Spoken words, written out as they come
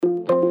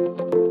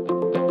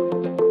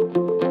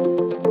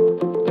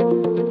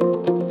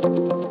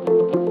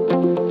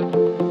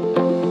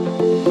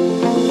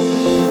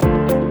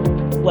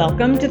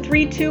Welcome to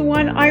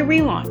 321 I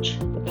Relaunch,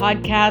 the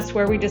podcast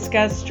where we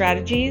discuss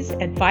strategies,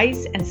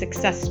 advice, and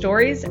success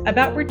stories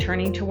about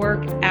returning to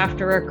work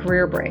after a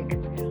career break.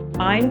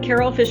 I'm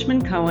Carol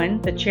Fishman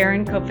Cohen, the chair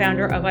and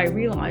co-founder of I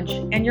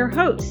Relaunch, and your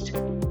host.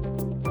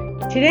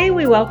 Today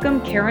we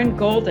welcome Karen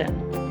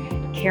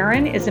Golden.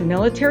 Karen is a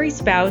military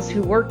spouse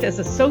who worked as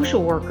a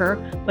social worker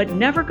but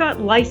never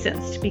got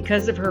licensed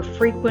because of her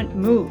frequent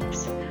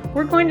moves.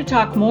 We're going to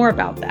talk more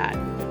about that.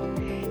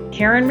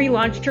 Karen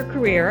relaunched her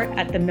career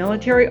at the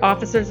Military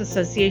Officers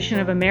Association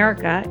of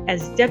America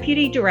as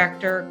Deputy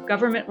Director,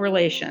 Government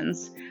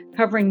Relations,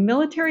 covering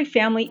military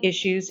family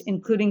issues,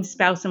 including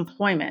spouse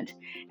employment,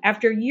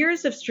 after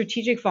years of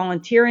strategic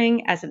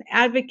volunteering as an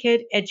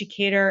advocate,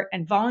 educator,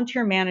 and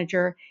volunteer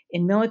manager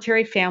in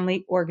military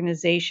family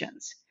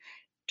organizations.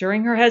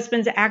 During her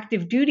husband's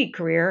active duty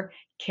career,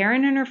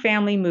 Karen and her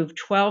family moved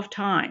 12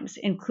 times,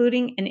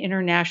 including an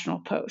international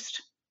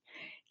post.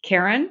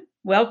 Karen,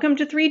 welcome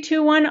to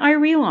 321 I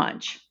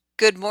Relaunch.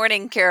 Good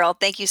morning, Carol.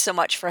 Thank you so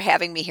much for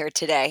having me here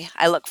today.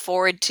 I look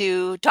forward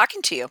to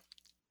talking to you.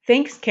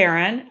 Thanks,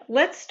 Karen.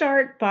 Let's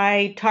start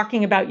by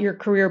talking about your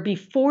career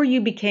before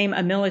you became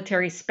a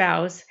military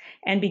spouse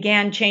and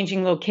began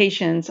changing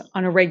locations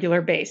on a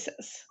regular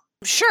basis.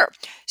 Sure.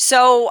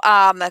 So,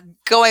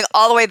 going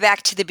all the way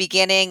back to the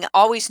beginning,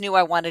 always knew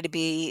I wanted to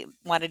be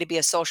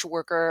a social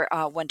worker.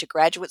 Went to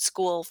graduate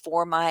school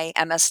for my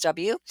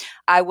MSW.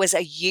 I was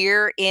a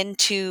year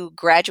into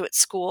graduate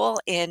school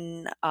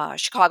in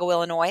Chicago,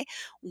 Illinois,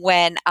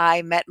 when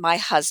I met my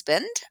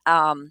husband.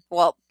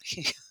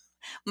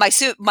 My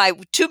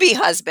to-be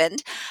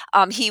husband.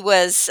 He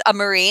was a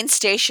Marine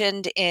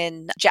stationed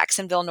in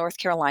Jacksonville, North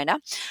Carolina.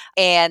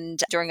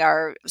 And during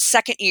my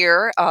second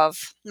year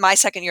of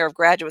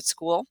graduate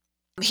school,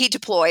 he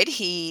deployed.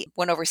 He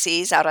went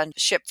overseas out on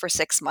ship for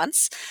 6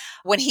 months.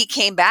 When he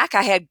came back,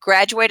 I had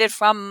graduated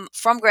from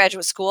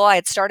graduate school. I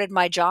had started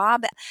my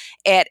job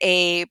at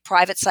a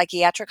private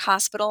psychiatric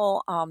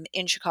hospital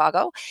in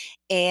Chicago.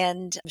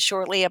 And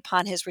shortly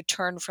upon his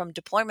return from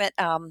deployment,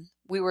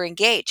 we were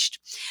engaged.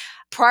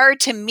 Prior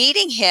to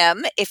meeting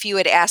him, if you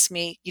had asked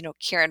me,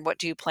 Karen, what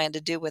do you plan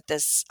to do with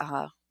this,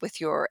 with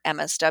your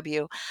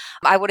MSW?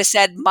 I would have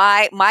said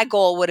my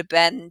goal would have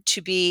been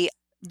to be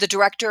the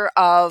director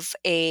of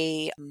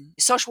a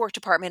social work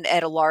department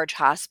at a large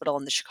hospital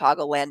in the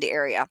Chicagoland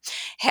area,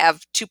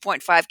 have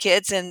 2.5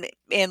 kids and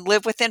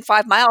live within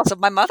 5 miles of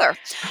my mother.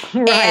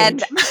 Right.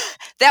 And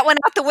that went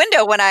out the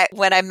window when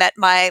I met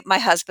my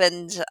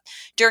husband.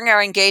 During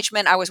our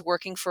engagement, I was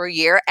working for a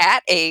year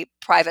at a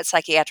private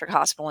psychiatric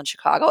hospital in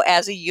Chicago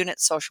as a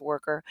unit social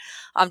worker.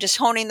 Just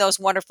honing those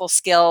wonderful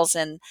skills.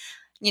 And,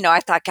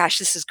 I thought, gosh,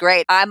 this is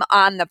great. I'm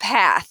on the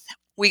path.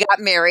 We got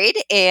married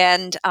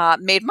and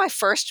made my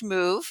first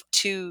move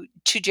to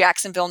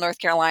Jacksonville, North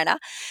Carolina.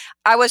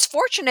 I was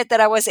fortunate that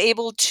I was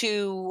able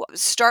to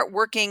start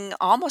working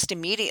almost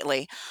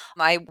immediately.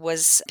 I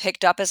was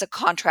picked up as a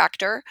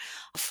contractor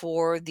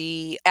for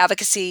the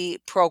advocacy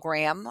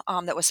program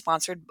that was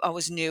sponsored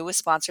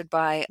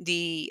by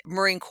the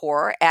Marine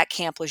Corps at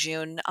Camp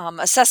Lejeune,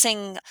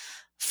 assessing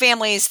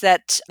families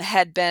that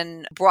had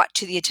been brought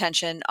to the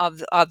attention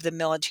of the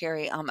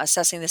military,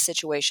 assessing the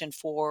situation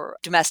for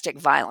domestic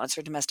violence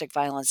or domestic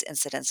violence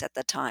incidents at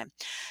the time.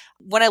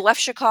 When I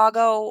left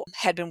Chicago,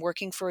 had been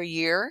working for a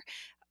year,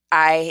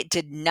 I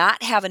did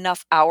not have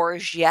enough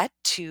hours yet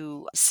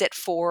to sit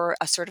for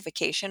a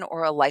certification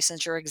or a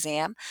licensure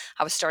exam.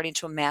 I was starting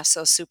to amass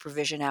those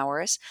supervision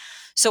hours.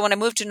 So when I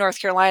moved to North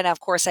Carolina, of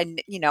course, I'm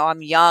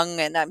young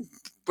and I'm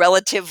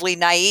relatively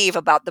naive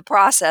about the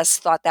process,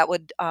 thought that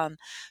would, I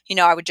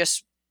would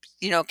just,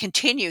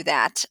 continue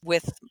that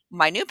with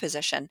my new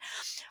position,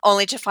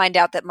 only to find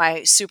out that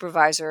my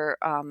supervisor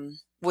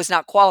was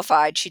not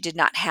qualified. She did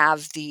not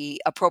have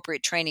the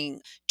appropriate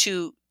training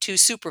to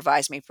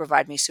supervise me,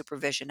 provide me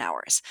supervision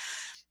hours.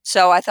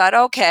 So I thought,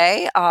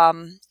 okay,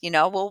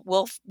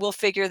 we'll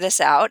figure this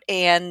out.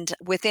 And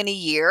within a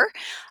year,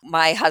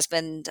 my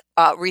husband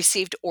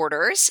received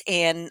orders,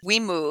 and we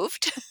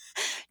moved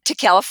to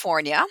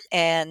California.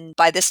 And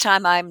by this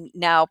time, I'm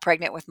now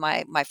pregnant with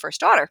my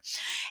first daughter.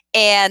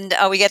 And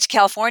we get to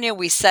California,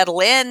 we settle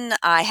in.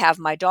 I have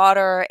my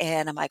daughter,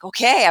 and I'm like,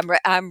 okay,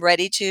 I'm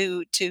ready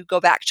to go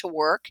back to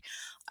work.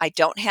 I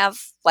don't have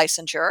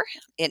licensure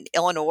in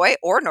Illinois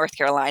or North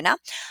Carolina.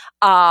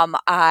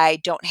 I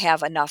don't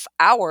have enough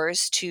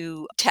hours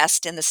to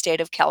test in the state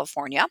of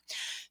California.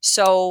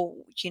 So,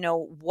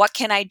 what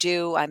can I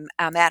do? I'm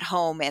at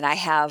home and I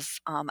have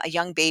a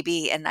young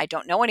baby and I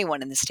don't know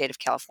anyone in the state of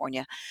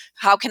California.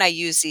 How can I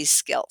use these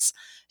skills?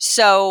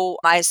 So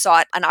I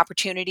sought an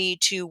opportunity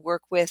to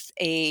work with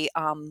a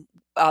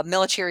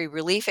military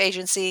relief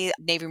agency,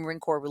 Navy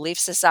Marine Corps Relief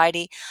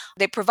Society.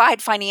 They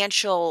provide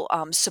financial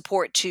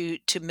support to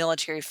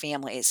military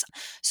families.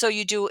 So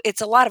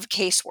it's a lot of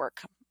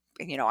casework.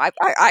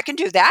 I can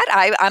do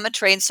that. I'm a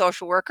trained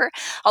social worker.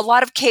 A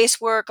lot of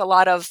casework, a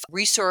lot of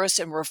resource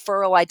and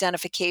referral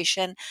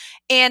identification,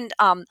 and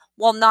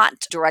while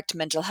not direct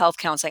mental health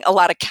counseling, a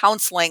lot of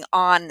counseling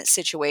on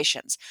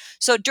situations.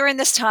 So during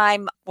this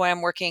time when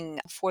I'm working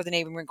for the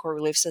Navy Marine Corps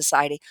Relief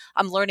Society,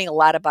 I'm learning a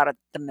lot about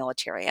the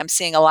military. I'm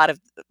seeing a lot of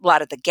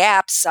the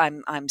gaps.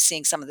 I'm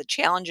seeing some of the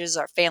challenges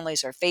our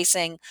families are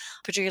facing,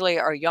 particularly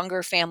our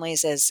younger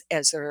families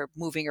as they're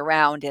moving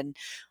around. And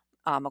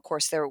of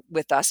course, they're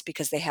with us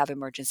because they have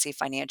emergency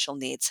financial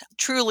needs.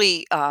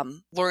 Truly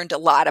learned a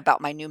lot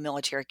about my new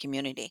military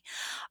community.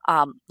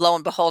 Lo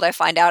and behold, I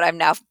find out I'm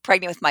now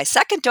pregnant with my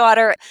second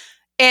daughter.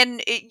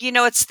 And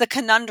it's the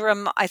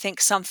conundrum I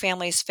think some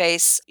families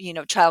face.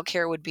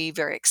 Childcare would be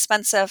very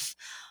expensive.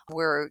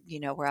 We're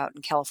out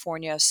in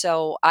California.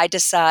 So I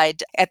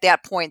decide at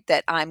that point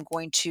that I'm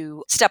going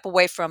to step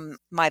away from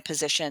my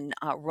position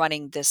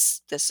running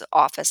this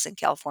office in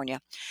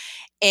California.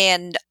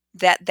 And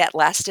that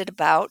lasted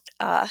about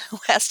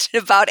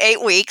lasted about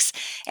 8 weeks.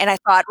 And I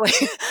thought,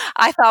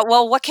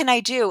 well, what can I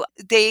do?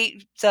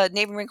 The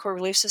Navy Marine Corps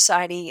Relief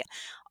Society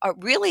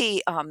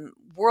really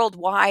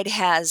worldwide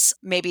has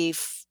maybe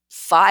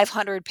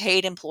 500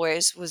 paid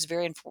employees. Was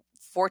very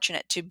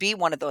fortunate to be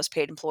one of those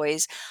paid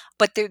employees,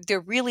 but they're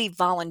really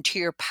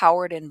volunteer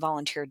powered and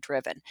volunteer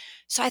driven.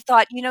 So I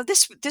thought,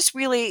 this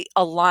really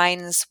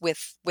aligns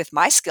with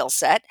my skill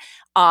set,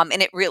 and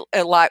it real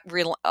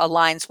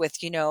aligns with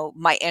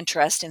my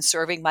interest in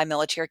serving my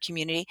military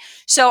community.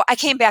 So I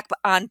came back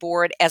on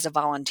board as a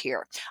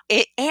volunteer,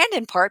 and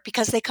in part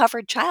because they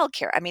covered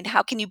childcare. I mean,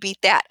 how can you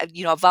beat that?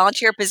 A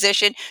volunteer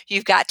position.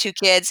 You've got two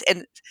kids,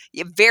 and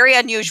very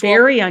unusual,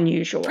 Very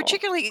unusual.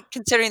 particularly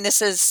considering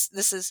this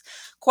is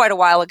quite a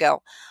while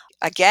ago.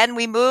 Again,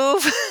 we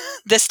move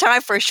this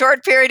time for a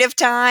short period of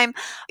time.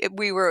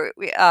 We were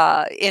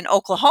in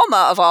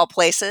Oklahoma, of all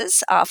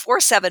places, for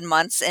 7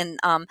 months, and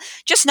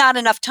just not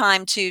enough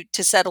time to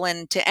settle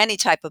into any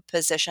type of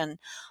position.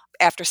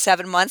 After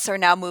 7 months, are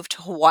now moved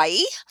to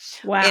Hawaii.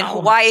 Wow. In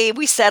Hawaii,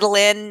 we settle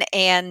in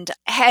and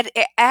had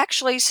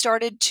actually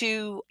started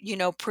to,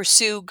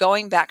 pursue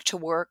going back to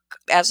work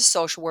as a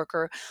social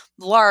worker.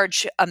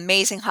 Large,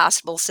 amazing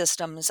hospital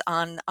systems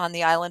on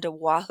the island of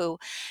Oahu.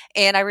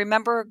 And I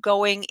remember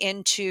going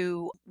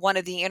into one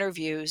of the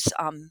interviews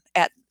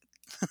at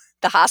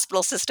the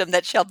hospital system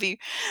that shall be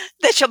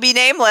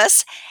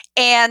nameless.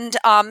 And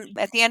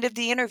at the end of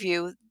the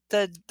interview,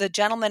 the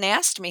gentleman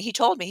asked me. He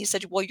told me. He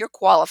said, "Well, you're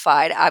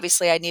qualified.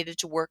 Obviously, I needed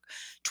to work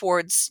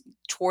towards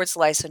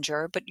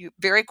licensure, but you're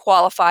very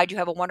qualified. You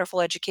have a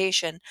wonderful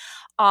education."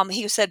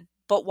 He said,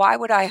 "But why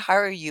would I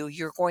hire you?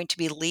 You're going to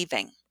be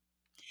leaving."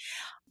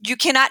 You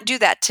cannot do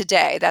that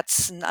today.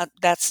 That's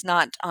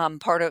not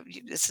part of.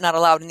 It's not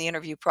allowed in the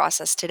interview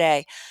process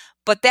today.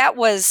 But that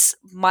was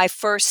my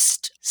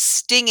first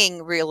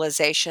stinging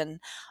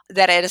realization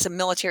that as a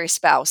military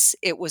spouse,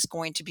 it was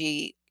going to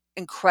be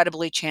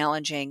incredibly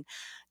challenging,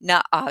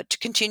 not to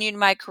continue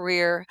my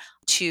career,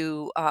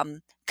 to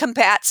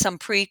combat some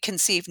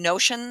preconceived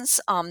notions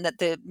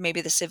that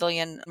maybe the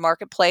civilian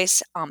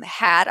marketplace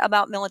had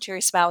about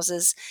military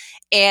spouses,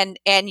 and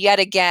yet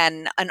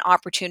again an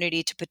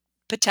opportunity to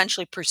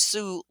potentially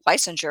pursue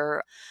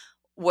licensure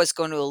was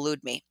going to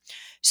elude me.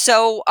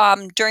 So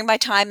during my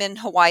time in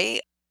Hawaii,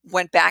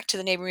 went back to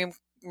the Navy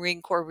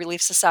Marine Corps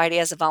Relief Society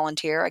as a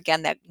volunteer.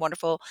 Again, that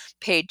wonderful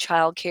paid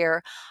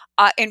childcare,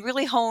 and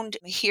really honed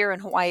here in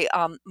Hawaii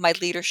my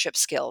leadership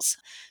skills.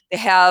 They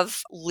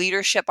have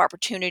leadership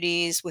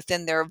opportunities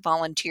within their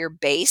volunteer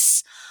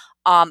base.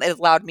 It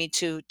allowed me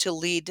to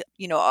lead,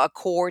 a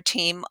core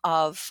team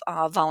of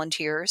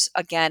volunteers.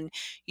 Again,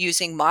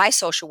 using my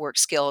social work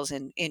skills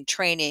in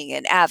training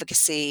and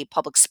advocacy,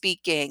 public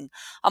speaking,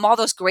 all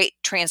those great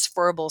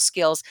transferable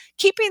skills,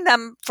 keeping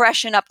them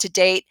fresh and up to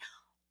date,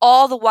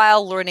 all the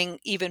while learning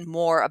even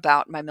more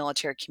about my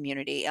military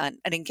community and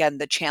again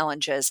the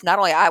challenges not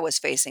only I was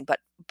facing,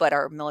 but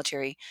our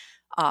military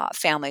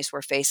families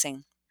were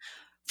facing.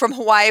 From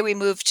Hawaii, we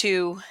moved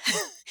to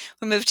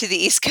we moved to the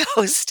East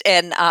Coast,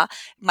 and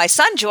my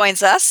son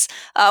joins us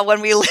when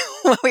we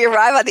when we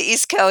arrive on the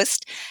East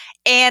Coast.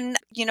 And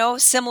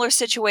similar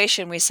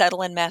situation. We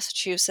settle in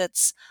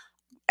Massachusetts.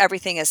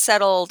 Everything is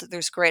settled.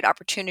 There's great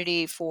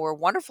opportunity for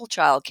wonderful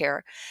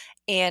childcare,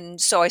 and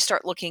so I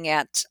start looking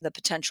at the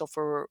potential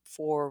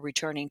for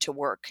returning to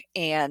work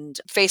and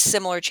face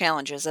similar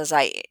challenges as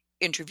I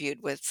interviewed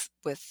with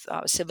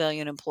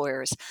civilian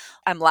employers.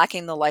 I'm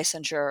lacking the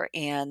licensure,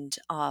 and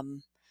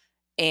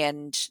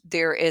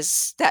there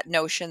is that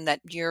notion that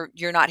you're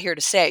not here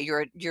to stay.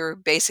 You're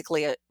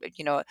basically a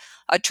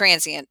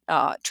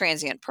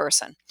transient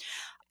person.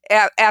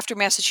 After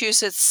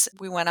Massachusetts,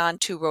 we went on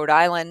to Rhode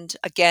Island.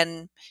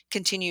 Again,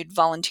 continued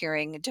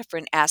volunteering in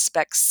different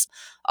aspects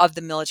of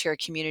the military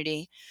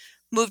community.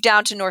 Moved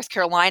down to North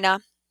Carolina.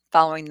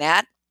 Following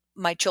that,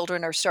 my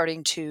children are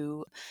starting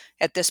to.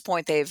 At this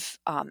point, they've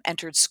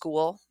entered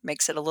school.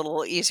 Makes it a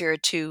little easier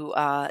to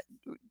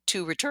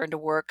return to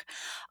work.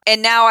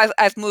 And now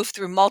I've moved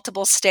through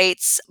multiple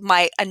states.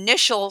 My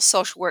initial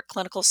social work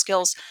clinical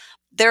skills,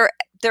 they're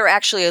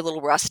actually a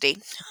little rusty.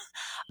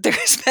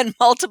 There's been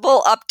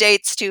multiple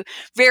updates to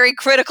very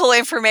critical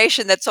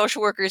information that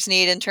social workers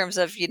need in terms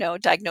of,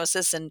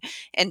 diagnosis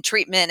and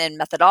treatment and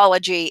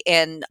methodology.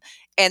 And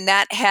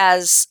that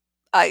has,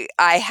 I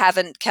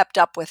haven't kept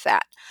up with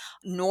that,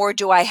 nor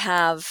do I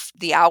have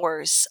the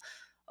hours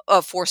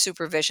for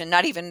supervision,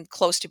 not even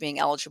close to being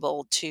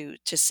eligible to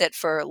sit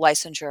for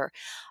licensure.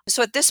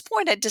 So at this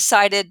point, I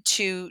decided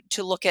to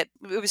look at,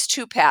 it was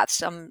two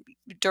paths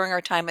during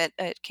our time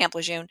at Camp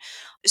Lejeune.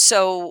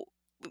 So,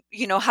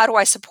 how do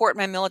I support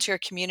my military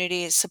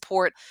community?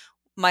 Support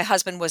my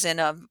husband was in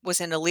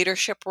a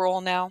leadership role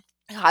now.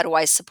 How do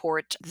I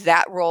support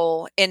that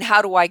role? And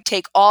how do I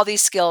take all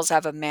these skills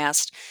I've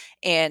amassed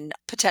and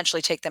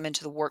potentially take them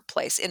into the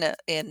workplace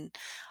in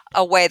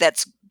a way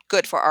that's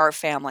good for our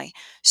family?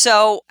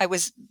 So I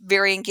was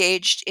very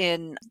engaged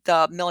in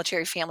the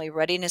Military Family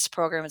Readiness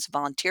Program. It's a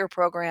volunteer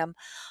program,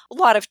 a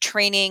lot of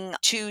training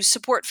to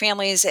support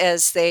families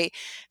as they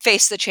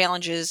face the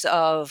challenges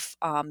of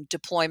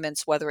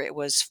deployments, whether it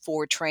was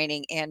for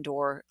training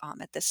and/or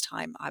at this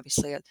time,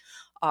 obviously.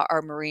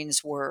 Our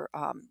Marines were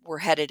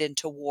headed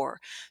into war,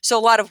 so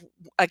a lot of,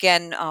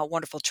 again,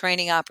 wonderful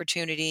training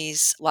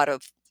opportunities, a lot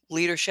of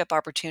leadership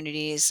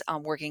opportunities,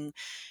 working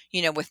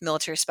with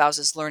military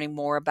spouses, learning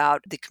more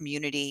about the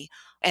community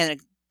and,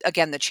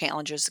 again, the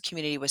challenges the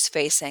community was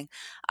facing.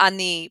 On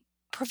the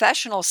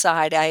professional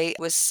side, I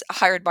was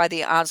hired by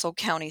the Onslow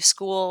County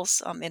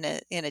Schools in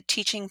a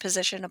teaching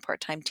position, a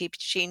part-time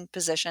teaching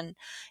position,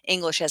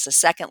 English as a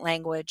second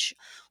language.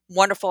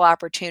 Wonderful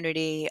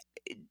opportunity.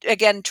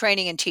 Again,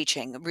 training and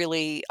teaching,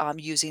 really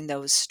using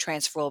those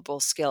transferable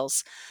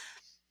skills.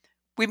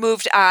 We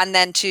moved on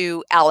then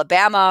to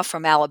Alabama.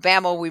 From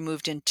Alabama, we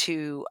moved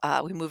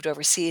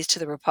overseas to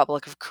the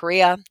Republic of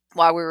Korea.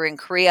 While we were in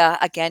Korea,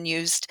 again,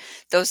 used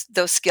those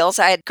skills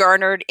I had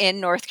garnered in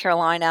North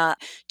Carolina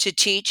to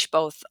teach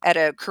both at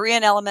a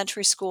Korean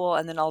elementary school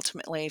and then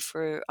ultimately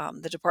for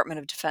the Department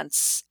of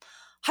Defense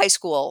high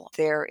school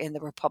there in the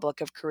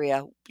Republic of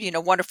Korea.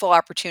 Wonderful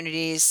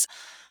opportunities.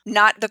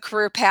 Not the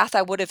career path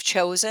I would have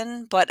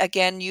chosen, but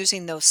again,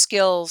 using those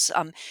skills,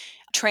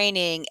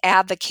 training,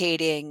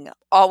 advocating,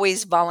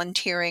 always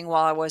volunteering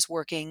while I was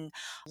working,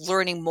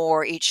 learning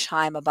more each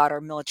time about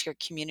our military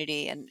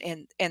community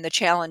and the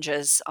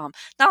challenges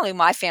not only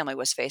my family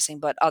was facing,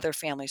 but other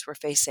families were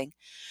facing.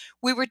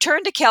 We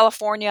returned to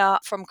California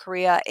from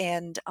Korea,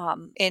 and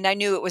I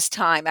knew it was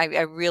time. I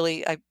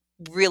really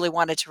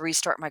wanted to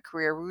restart my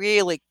career,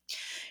 really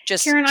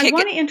just Karen, I kick it.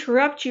 want to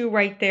interrupt you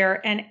right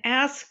there and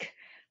ask,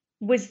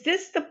 was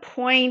this the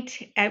point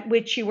at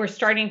which you were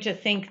starting to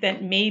think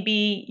that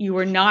maybe you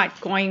were not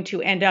going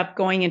to end up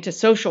going into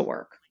social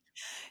work?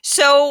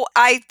 So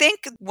I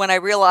think when I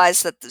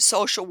realized that the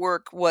social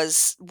work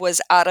was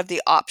out of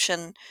the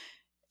option,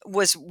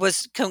 was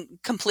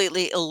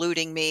completely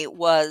eluding me,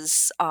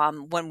 was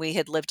when we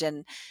had lived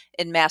in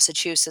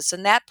Massachusetts.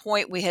 And that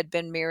point, we had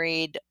been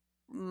married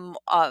mm,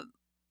 uh,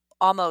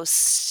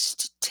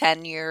 almost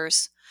 10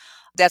 years.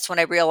 That's when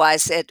I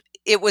realized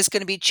it was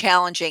going to be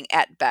challenging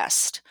at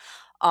best.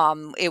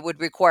 It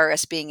would require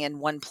us being in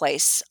one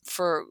place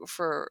for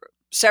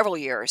several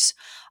years,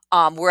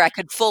 where I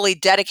could fully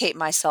dedicate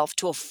myself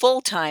to a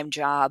full-time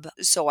job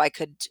so I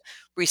could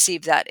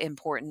receive that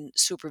important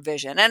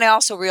supervision. And I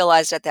also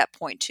realized at that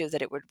point too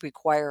that it would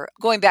require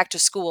going back to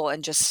school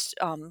and just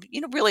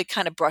really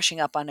kind of brushing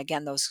up on,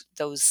 again, those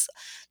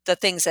the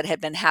things that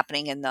had been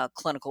happening in the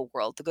clinical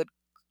world, the good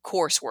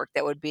coursework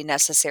that would be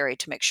necessary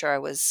to make sure I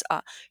was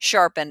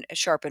sharp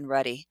and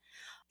ready.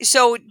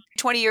 So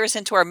 20 years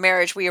into our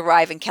marriage, we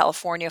arrive in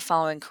California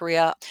following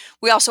Korea.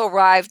 We also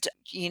arrived,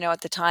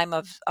 at the time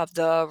of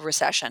the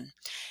recession.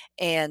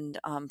 And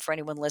for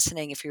anyone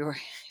listening, if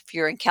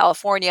you're in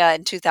California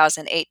in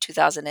 2008,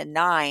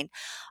 2009,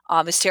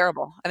 it's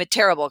terrible. I mean,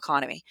 terrible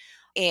economy.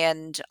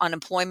 And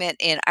unemployment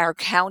in our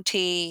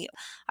county,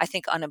 I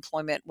think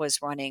unemployment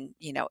was running,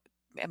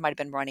 it might have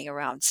been running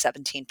around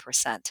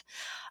 17%.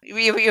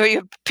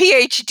 Your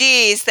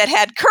PhDs that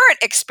had current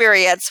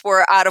experience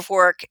were out of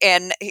work,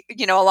 and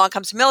along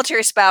comes a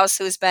military spouse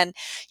who's been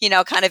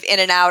kind of in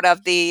and out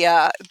of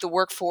the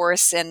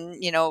workforce, and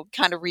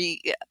kind of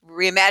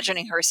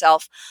reimagining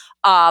herself.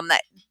 Um,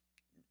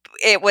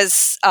 it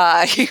was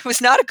it was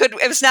not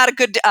a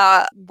good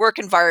work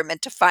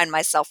environment to find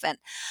myself in.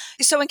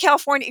 So in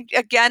California,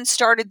 again,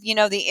 started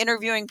the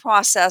interviewing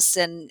process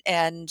and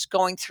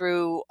going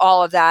through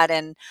all of that,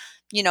 and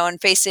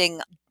facing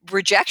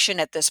rejection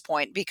at this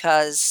point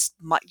because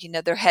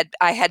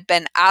I had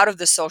been out of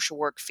the social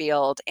work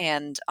field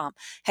and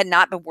had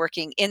not been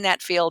working in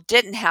that field,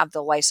 didn't have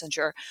the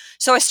licensure.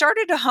 So I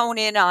started to hone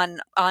in on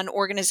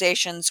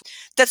organizations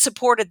that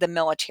supported the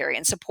military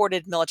and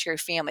supported military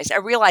families. I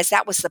realized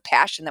that was the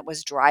passion that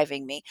was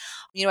driving me.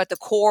 At the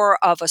core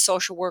of a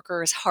social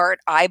worker's heart,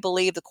 I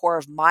believe the core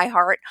of my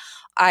heart,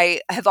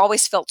 I have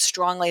always felt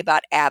strongly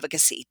about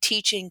advocacy,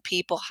 teaching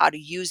people how to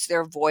use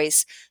their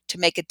voice to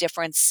make a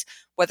difference,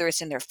 whether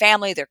it's in their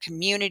family, their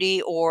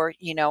community, or,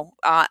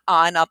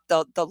 on up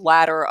the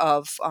ladder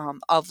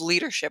of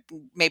leadership,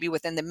 maybe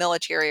within the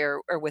military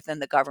or within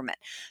the government.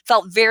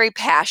 Felt very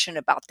passionate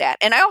about that.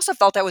 And I also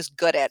felt I was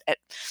good at it.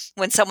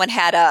 When someone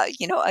had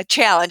a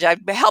challenge,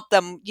 I'd help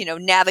them,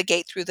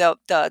 navigate through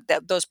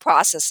those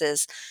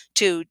processes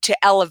to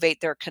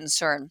elevate their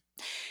concern.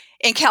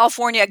 In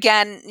California,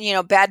 again,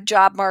 bad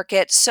job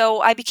market.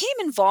 So I became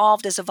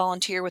involved as a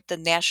volunteer with the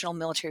National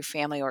Military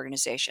Family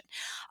Organization,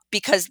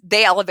 because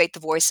they elevate the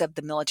voice of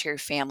the military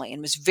family,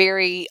 and was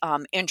very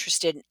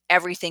interested in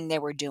everything they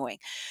were doing.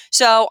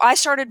 So I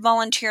started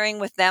volunteering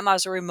with them. I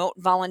was a remote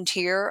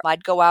volunteer.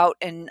 I'd go out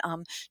and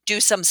do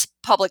some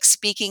public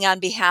speaking on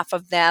behalf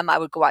of them. I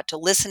would go out to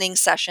listening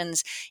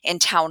sessions in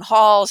town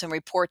halls and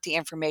report the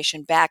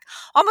information back,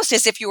 almost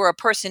as if you were a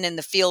person in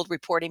the field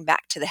reporting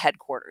back to the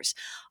headquarters.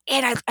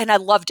 And I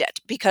loved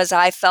it, because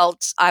I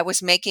felt I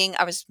was making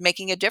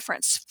a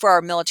difference for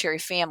our military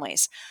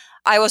families.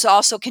 I was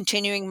also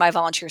continuing my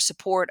volunteer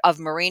support of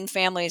Marine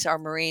families. Our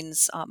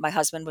Marines, my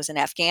husband was in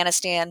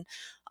Afghanistan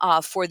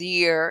for the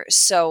year.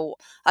 So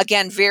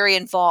again, very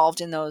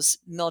involved in those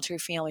military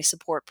family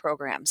support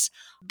programs,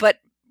 but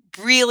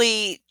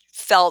really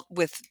felt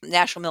with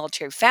National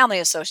Military Family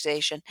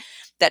Association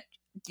that,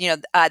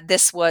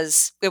 it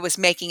was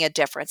making a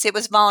difference. It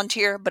was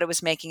volunteer, but it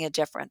was making a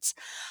difference.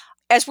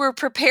 As we're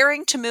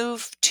preparing to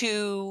move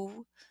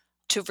to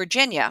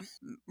Virginia,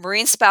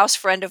 Marine spouse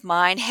friend of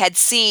mine had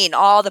seen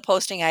all the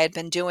posting I had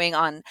been doing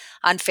on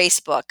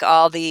Facebook,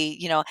 all the,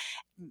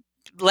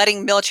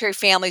 letting military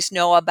families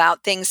know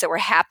about things that were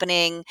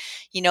happening,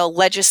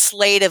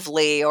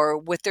 legislatively or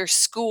with their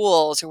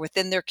schools or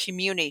within their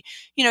community.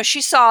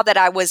 She saw that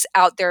I was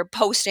out there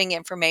posting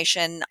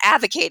information,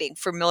 advocating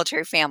for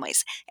military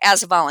families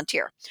as a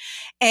volunteer.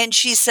 And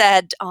she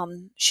said,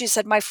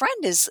 my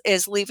friend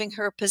is leaving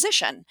her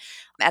position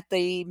at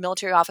the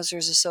Military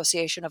Officers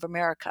Association of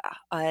America.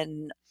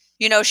 And,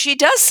 she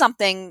does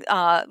something,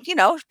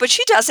 but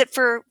she does it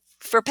for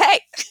pay.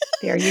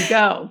 There you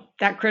go.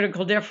 That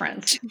critical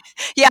difference.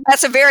 Yeah,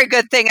 that's a very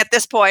good thing at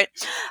this point.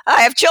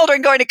 I have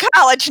children going to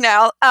college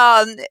now.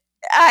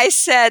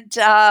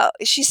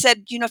 She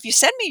said, if you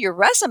send me your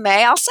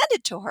resume, I'll send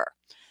it to her.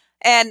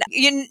 And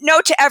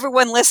to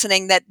everyone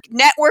listening that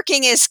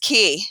networking is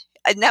key.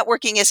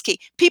 Networking is key.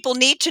 People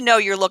need to know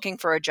you're looking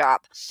for a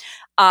job,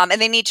 and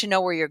they need to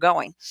know where you're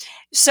going.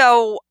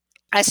 So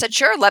I said,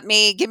 sure,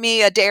 give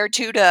me a day or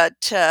two to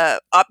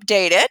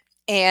update it,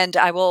 and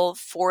I will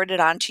forward it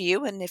on to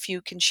you. And if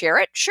you can share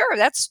it, sure,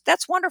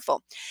 that's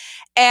wonderful.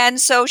 And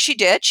so she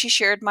did. She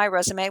shared my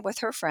resume with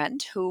her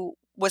friend, who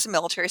was a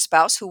military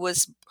spouse, who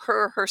was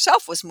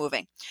herself was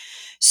moving.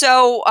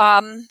 So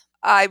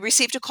I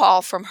received a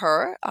call from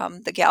her,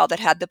 the gal that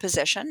had the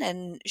position,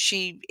 and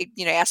she,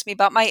 asked me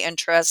about my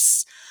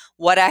interests,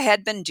 what I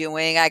had been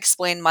doing. I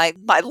explained my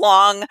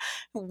long,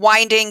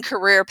 winding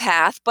career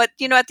path. But,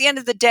 at the end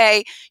of the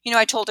day,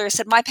 I told her, I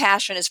said, my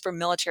passion is for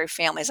military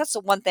families. That's the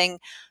one thing,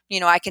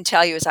 I can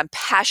tell you is I'm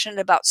passionate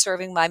about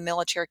serving my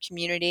military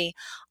community.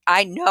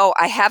 I know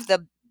I have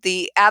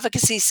the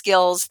advocacy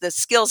skills, the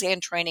skills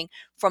and training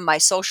from my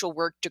social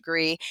work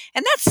degree.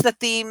 And that's the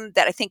theme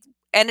that I think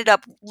ended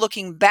up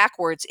looking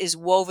backwards is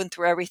woven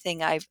through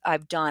everything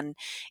I've done.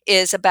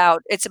 It's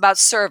about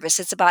service.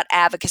 It's about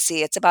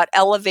advocacy. It's about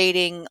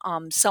elevating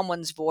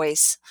someone's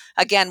voice.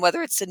 Again,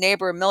 whether it's a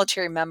neighbor, a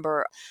military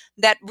member,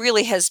 that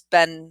really has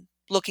been,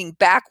 looking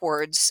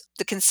backwards,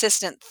 the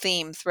consistent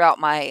theme throughout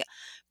my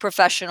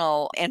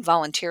professional and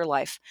volunteer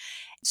life.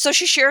 So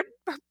she shared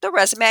the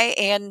resume,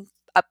 and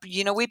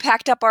we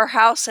packed up our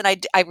house, and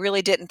I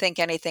really didn't think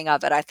anything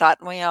of it. I thought,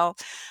 I'll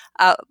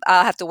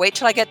have to wait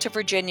till I get to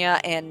Virginia,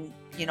 and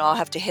I'll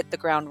have to hit the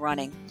ground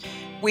running.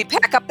 We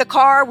pack up the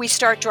car, we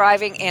start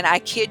driving, and I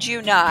kid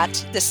you not,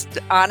 this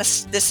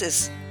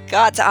is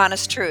God's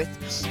honest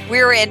truth.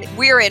 We're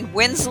in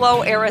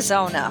Winslow,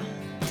 Arizona.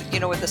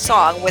 With the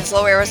song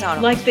Winslow,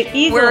 Arizona, like the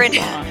Eagles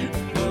song.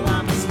 Well,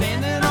 I'm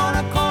standing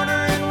on a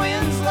corner in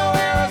Winslow,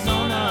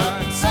 Arizona.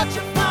 It's such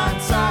a fine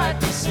sight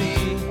to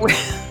see.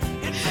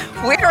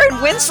 We're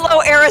in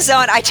Winslow,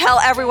 Arizona. I tell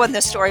everyone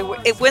this story.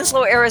 We're in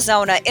Winslow,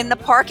 Arizona, in the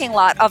parking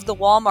lot of the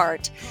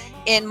Walmart,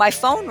 and my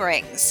phone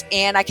rings,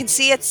 and I can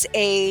see it's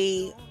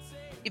a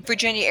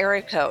Virginia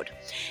area code.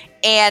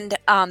 And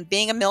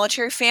being a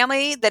military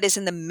family that is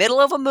in the middle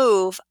of a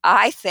move,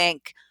 I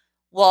think,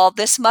 well,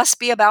 this must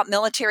be about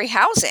military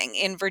housing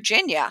in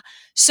Virginia.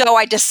 So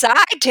I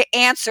decide to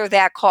answer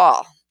that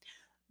call,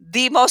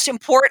 the most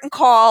important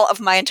call of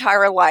my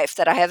entire life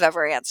that I have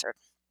ever answered.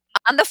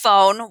 On the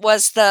phone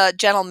was the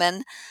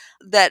gentleman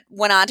that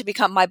went on to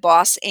become my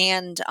boss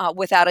and,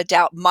 without a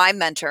doubt, my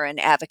mentor and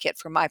advocate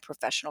for my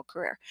professional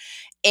career.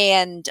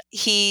 And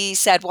he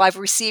said, well, I've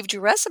received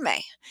your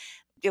resume.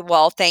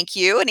 Well, thank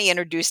you. And he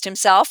introduced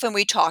himself, and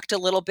we talked a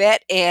little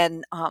bit.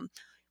 And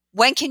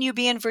when can you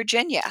be in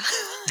Virginia?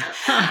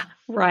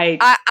 Right.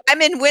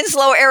 I'm in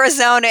Winslow,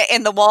 Arizona,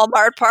 in the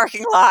Walmart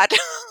parking lot.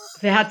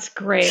 That's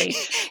great.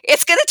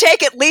 It's going to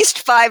take at least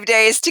 5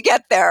 days to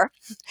get there.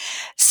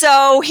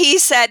 So he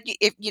said,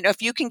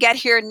 if you can get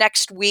here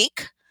next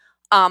week,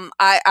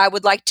 I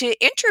would like to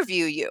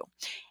interview you.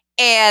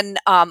 And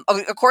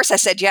of course, I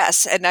said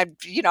yes. And I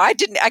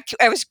didn't.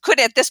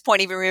 Could at this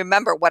point even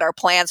remember what our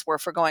plans were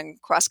for going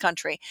cross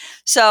country.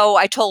 So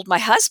I told my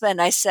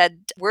husband. I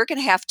said we're going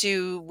to have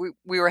to.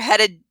 We were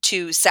headed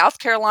to South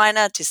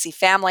Carolina to see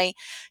family.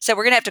 So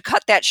we're going to have to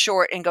cut that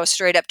short and go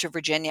straight up to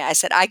Virginia. I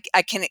said I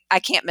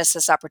can't miss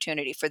this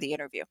opportunity for the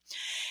interview.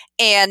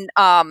 And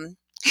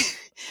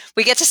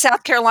we get to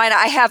South Carolina.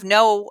 I have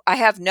no,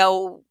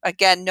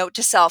 again, note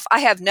to self, I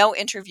have no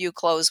interview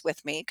clothes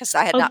with me because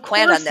I had Of not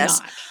planned on course this.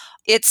 not.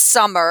 It's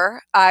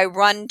summer. I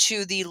run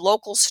to the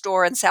local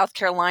store in South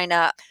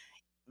Carolina,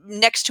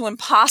 next to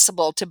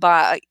impossible to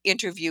buy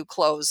interview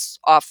clothes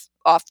off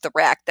the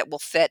rack that will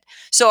fit.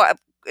 So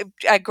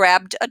I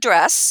grabbed a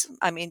dress.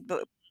 I mean,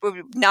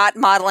 not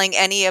modeling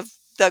any of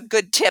the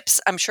good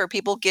tips I'm sure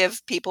people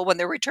give people when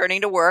they're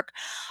returning to work.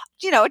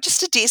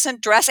 Just a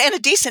decent dress and a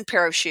decent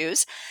pair of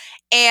shoes,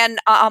 and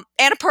a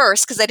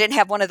purse because I didn't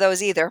have one of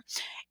those either.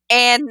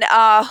 And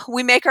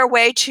we make our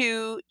way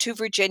to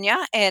Virginia,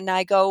 and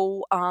I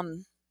go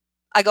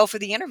for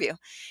the interview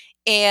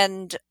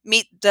and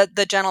meet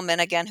the gentleman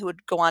again who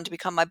would go on to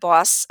become my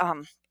boss.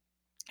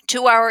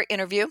 2-hour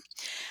interview.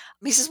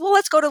 He says, "Well,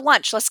 let's go to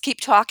lunch. Let's keep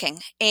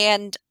talking."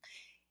 And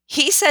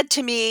he said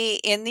to me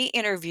in the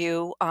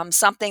interview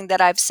something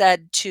that I've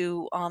said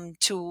to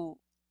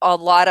a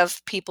lot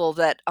of people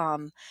that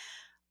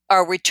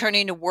are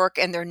returning to work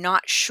and they're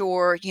not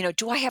sure,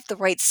 do I have the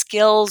right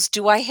skills?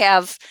 Do I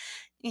have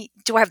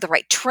the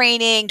right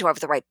training? Do I have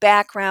the right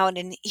background?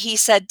 And he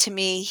said to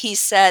me,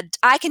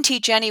 I can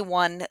teach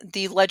anyone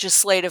the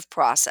legislative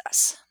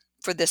process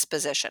for this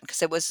position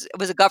because it was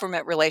a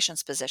government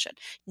relations position.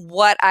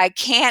 What I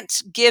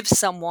can't give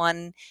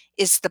someone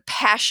is the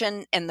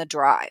passion and the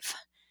drive.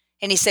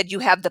 And he said, you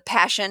have the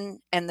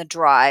passion and the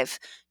drive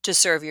to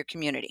serve your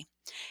community.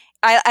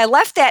 I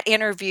left that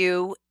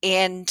interview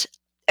and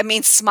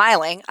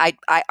smiling. I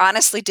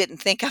honestly didn't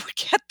think I would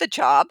get the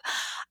job,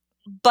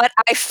 but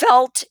I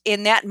felt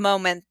in that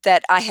moment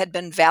that I had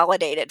been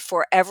validated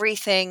for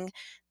everything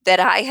that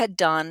I had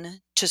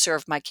done to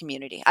serve my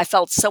community. I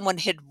felt someone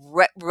had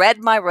read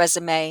my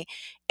resume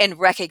and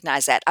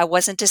recognized that. I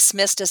wasn't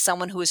dismissed as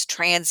someone who was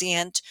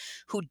transient,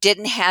 who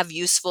didn't have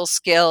useful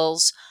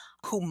skills,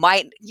 who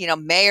might,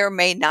 may or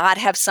may not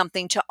have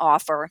something to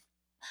offer.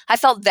 I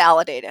felt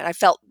validated. I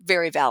felt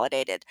very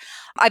validated.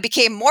 I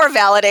became more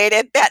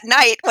validated that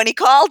night when he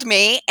called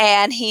me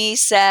and he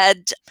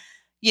said,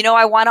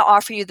 I want to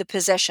offer you the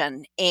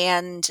position.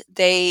 And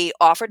they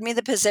offered me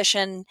the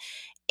position,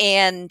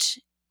 and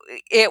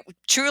it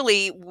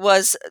truly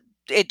was,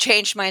 it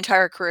changed my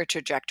entire career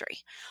trajectory.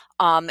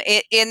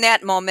 In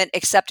that moment,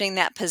 accepting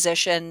that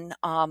position,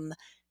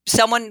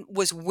 someone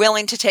was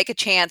willing to take a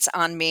chance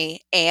on me,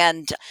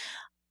 and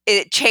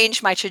it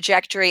changed my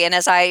trajectory. And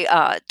as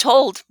I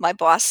told my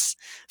boss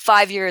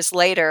 5 years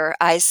later,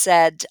 I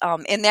said,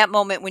 in that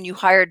moment when you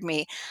hired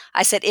me,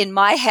 I said, in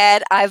my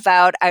head, I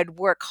vowed I'd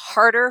work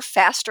harder,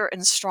 faster,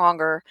 and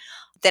stronger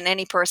than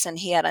any person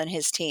he had on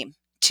his team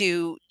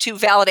to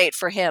validate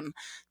for him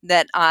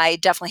that I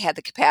definitely had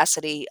the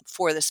capacity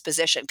for this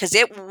position, because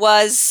it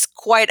was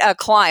quite a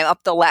climb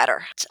up the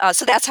ladder.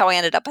 So that's how I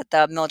ended up at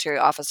the Military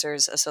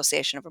Officers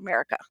Association of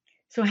America.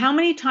 So how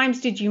many times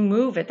did you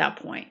move at that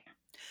point?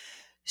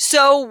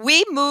 So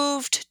we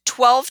moved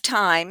 12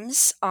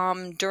 times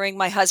during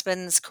my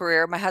husband's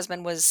career. My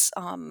husband was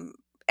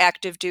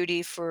active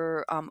duty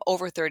for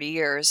over 30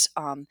 years,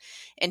 and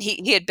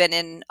he had been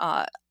in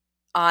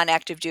on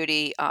active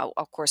duty,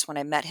 of course, when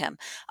I met him.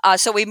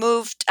 So we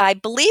moved, I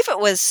believe it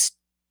was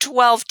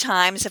 12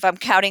 times, if I'm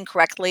counting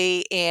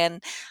correctly,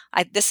 and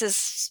this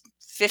is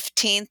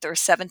 15th or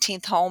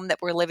 17th home that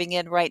we're living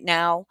in right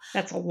now.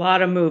 That's a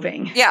lot of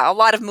moving. Yeah, a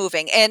lot of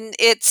moving. And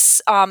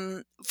it's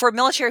for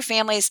military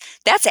families,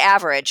 that's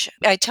average.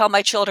 I tell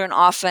my children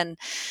often,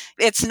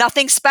 it's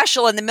nothing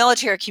special in the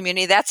military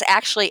community. That's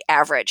actually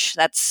average.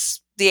 That's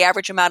the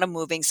average amount of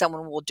moving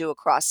someone will do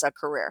across a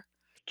career.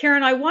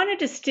 Karen, I want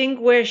to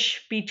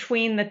distinguish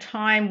between the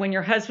time when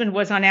your husband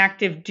was on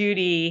active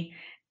duty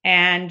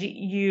and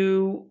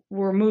you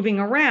were moving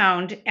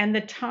around and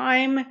the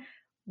time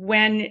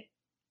when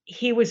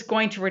he was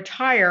going to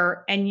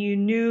retire and you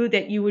knew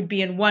that you would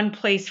be in one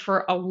place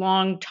for a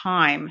long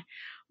time.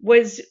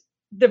 Was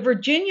the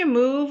Virginia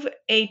move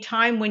a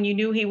time when you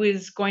knew he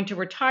was going to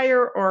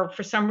retire, or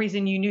for some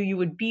reason you knew you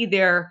would be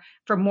there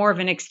for more of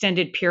an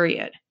extended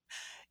period?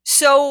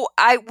 So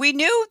we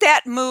knew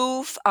that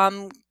move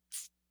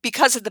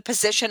because of the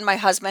position my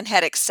husband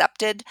had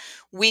accepted.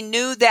 We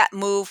knew that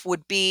move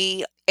would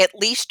be at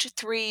least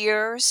 3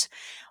 years.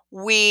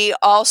 We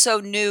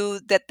also knew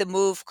that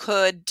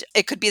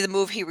it could be the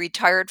move he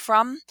retired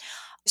from.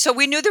 So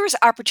we knew there was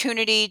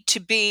opportunity to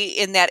be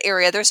in that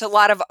area. There's a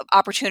lot of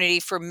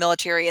opportunity for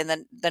military in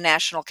the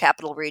National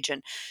Capital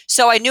Region.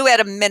 So I knew at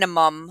a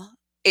minimum,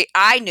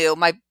 I knew,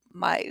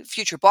 my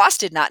future boss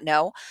did not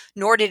know,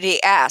 nor did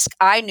he ask.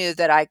 I knew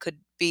that I could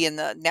be in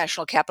the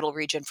National Capital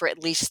Region for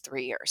at least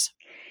 3 years.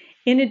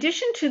 In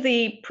addition to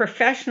the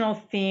professional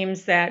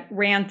themes that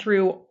ran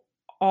through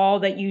all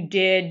that you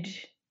did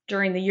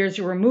during the years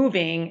you were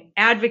moving,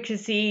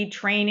 advocacy,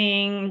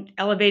 training,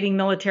 elevating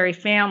military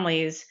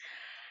families,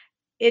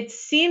 it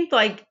seemed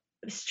like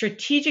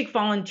strategic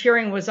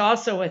volunteering was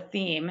also a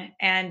theme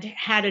and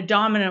had a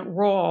dominant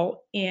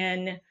role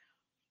in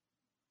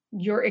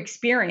your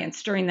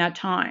experience during that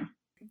time.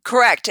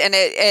 Correct.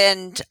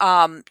 Again,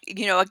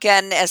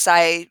 as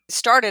I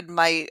started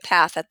my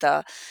path at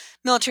the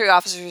Military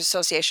Officers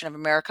Association of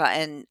America,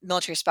 and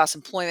military spouse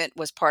employment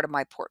was part of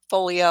my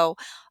portfolio,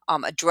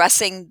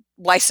 addressing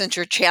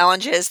licensure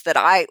challenges that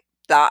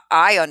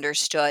I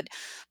understood.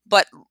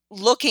 But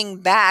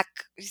looking back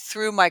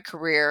through my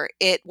career,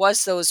 it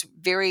was those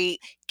very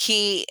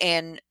key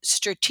and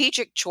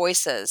strategic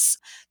choices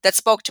that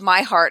spoke to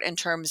my heart in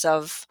terms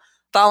of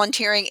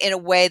volunteering in a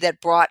way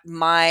that brought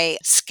my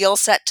skill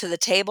set to the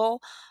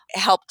table,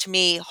 helped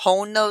me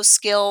hone those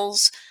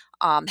skills,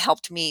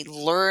 helped me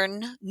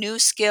learn new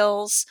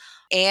skills,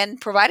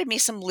 and provided me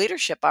some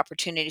leadership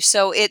opportunities.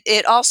 So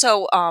it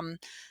also,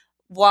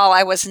 while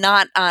I was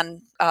not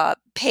on a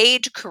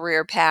paid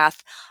career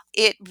path,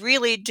 it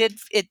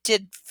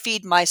did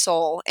feed my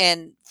soul,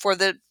 and for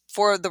the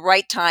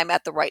right time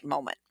at the right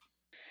moment.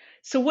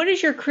 So, what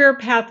has your career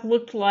path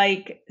looked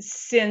like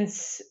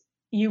since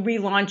you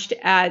relaunched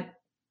at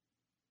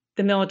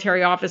the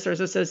Military Officers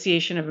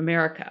Association of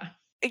America?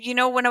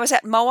 When I was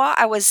at MOA,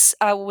 I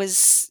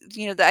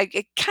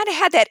kind of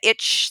had that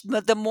itch,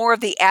 the more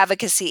of the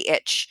advocacy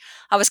itch.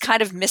 I was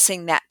kind of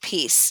missing that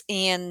piece,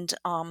 and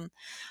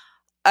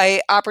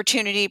a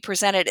opportunity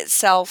presented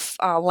itself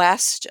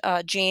last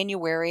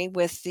January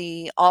with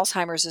the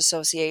Alzheimer's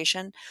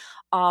Association.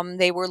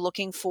 They were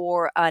looking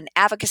for an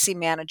advocacy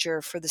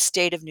manager for the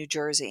state of New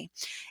Jersey.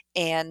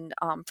 And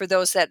for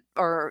those that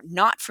are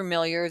not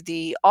familiar,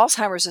 the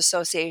Alzheimer's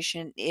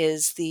Association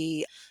is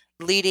the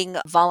leading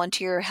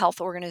volunteer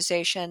health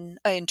organization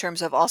in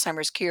terms of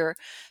Alzheimer's care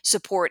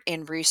support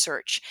and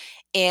research.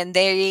 And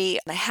they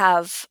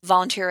have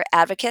volunteer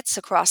advocates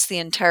across the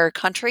entire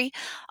country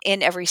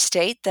in every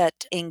state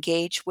that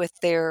engage with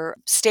their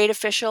state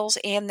officials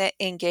and that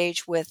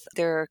engage with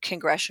their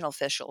congressional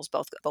officials,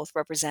 both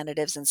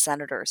representatives and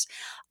senators,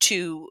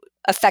 to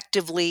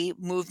effectively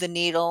move the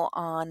needle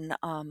on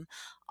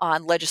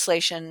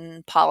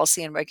legislation,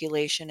 policy, and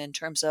regulation in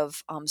terms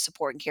of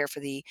support and care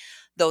for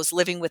those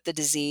living with the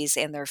disease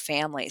and their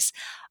families.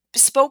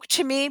 Spoke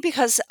to me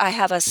because I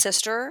have a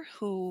sister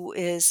who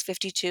is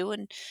 52,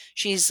 and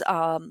she's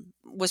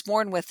was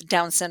born with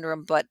Down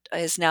syndrome, but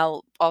is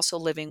now also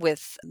living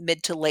with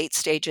mid to late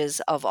stages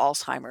of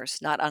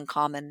Alzheimer's, not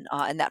uncommon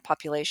in that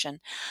population.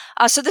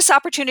 So this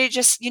opportunity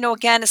just,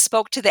 again,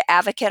 spoke to the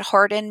advocate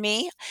heart in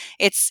me.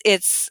 It's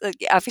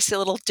obviously a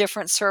little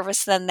different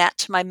service than that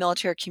to my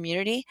military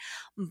community,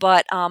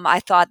 but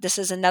I thought this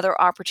is another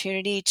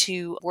opportunity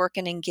to work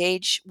and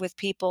engage with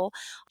people,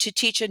 to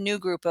teach a new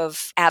group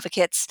of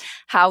advocates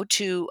how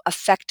to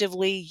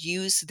effectively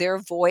use their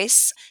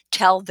voice,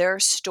 tell their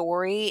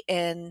story,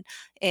 and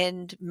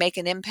make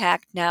an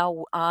impact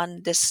now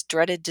on this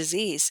dreaded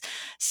disease.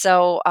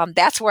 So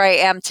that's where I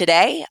am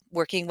today,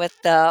 working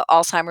with the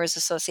Alzheimer's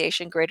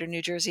Association Greater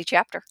New Jersey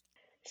chapter.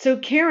 So,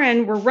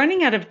 Karen, we're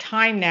running out of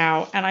time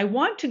now, and I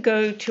want to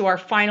go to our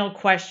final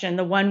question,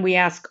 the one we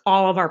ask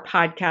all of our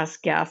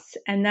podcast guests,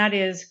 and that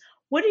is,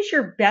 what is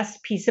your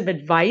best piece of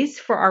advice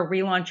for our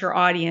relauncher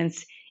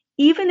audience,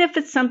 even if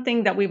it's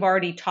something that we've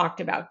already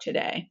talked about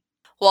today?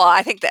 Well,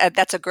 I think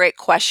that's a great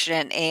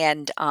question,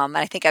 and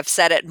I think I've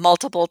said it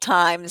multiple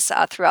times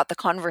throughout the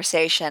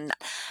conversation.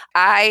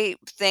 I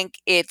think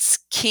it's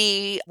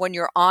key when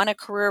you're on a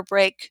career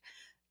break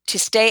to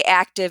stay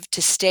active,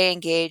 to stay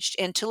engaged,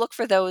 and to look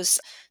for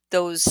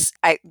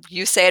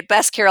you say it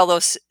best, Carol,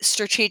 those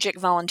strategic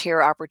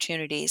volunteer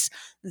opportunities.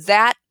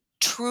 That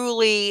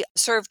truly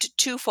served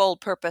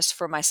twofold purpose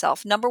for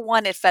myself. Number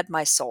one, it fed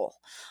my soul.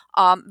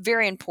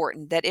 Very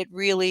important that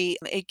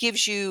it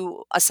gives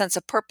you a sense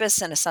of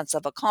purpose and a sense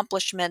of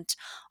accomplishment,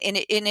 and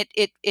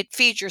it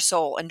feeds your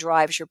soul and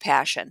drives your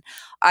passion.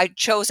 I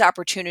chose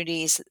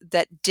opportunities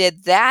that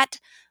did that,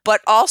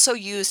 but also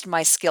used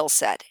my skill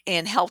set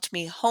and helped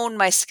me hone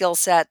my skill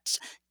set,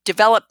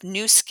 develop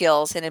new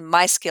skills, and in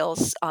my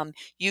skills,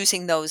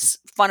 using those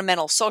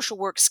fundamental social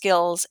work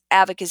skills,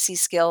 advocacy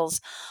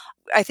skills.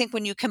 I think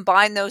when you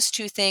combine those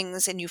two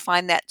things and you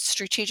find that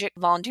strategic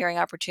volunteering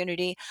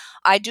opportunity,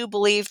 I do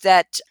believe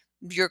that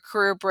your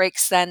career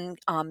breaks, then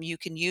you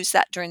can use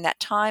that during that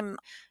time.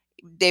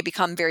 They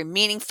become very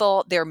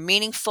meaningful. They're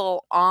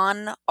meaningful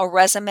on a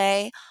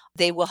resume.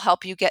 They will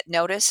help you get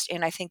noticed,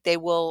 and I think they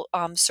will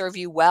serve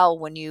you well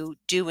when you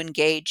do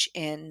engage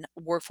in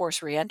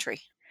workforce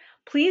reentry.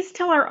 Please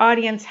tell our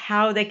audience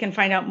how they can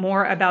find out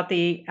more about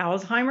the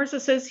Alzheimer's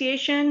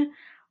Association,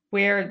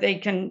 where they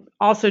can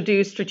also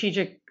do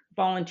strategic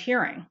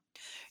volunteering.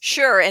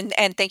 Sure, and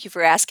thank you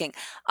for asking.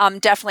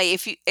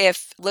 Definitely,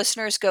 if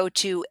listeners go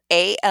to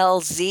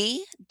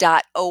alz.org,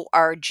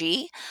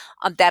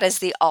 that is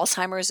the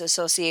Alzheimer's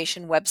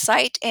Association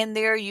website, and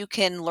there you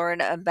can learn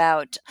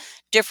about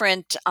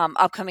different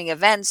upcoming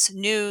events,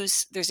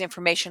 news. There's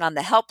information on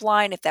the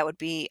helpline if that would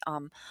be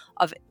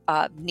of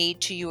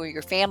need to you or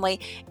your family,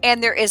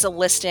 and there is a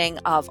listing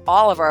of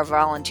all of our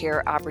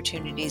volunteer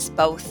opportunities,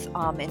 both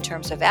in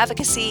terms of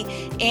advocacy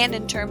and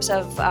in terms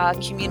of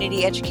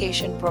community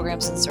education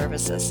programs and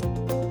services.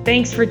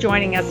 Thanks for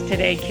joining us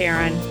today,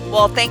 Karen.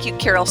 Well, thank you,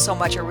 Carol, so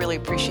much. I really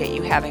appreciate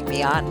you having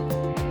me on.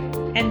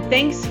 And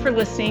thanks for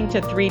listening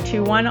to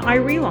 321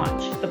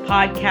 iRelaunch, the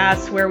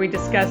podcast where we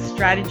discuss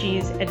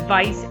strategies,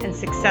 advice, and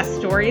success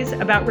stories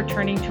about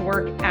returning to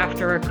work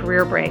after a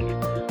career break.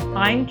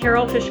 I'm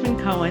Carol Fishman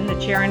Cohen, the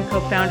chair and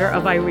co-founder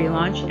of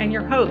iRelaunch, and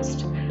your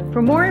host.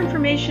 For more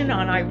information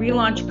on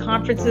iRelaunch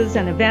conferences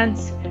and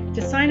events,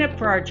 to sign up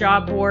for our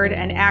job board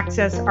and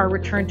access our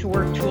return to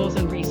work tools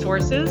and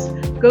resources,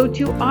 go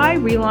to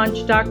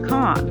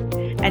irelaunch.com.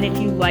 And if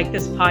you like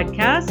this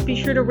podcast, be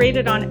sure to rate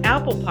it on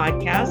Apple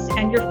Podcasts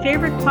and your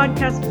favorite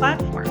podcast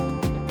platform.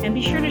 And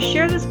be sure to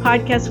share this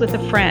podcast with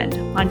a friend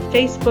on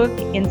Facebook,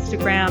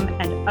 Instagram,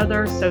 and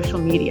other social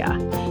media.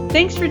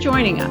 Thanks for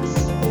joining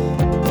us.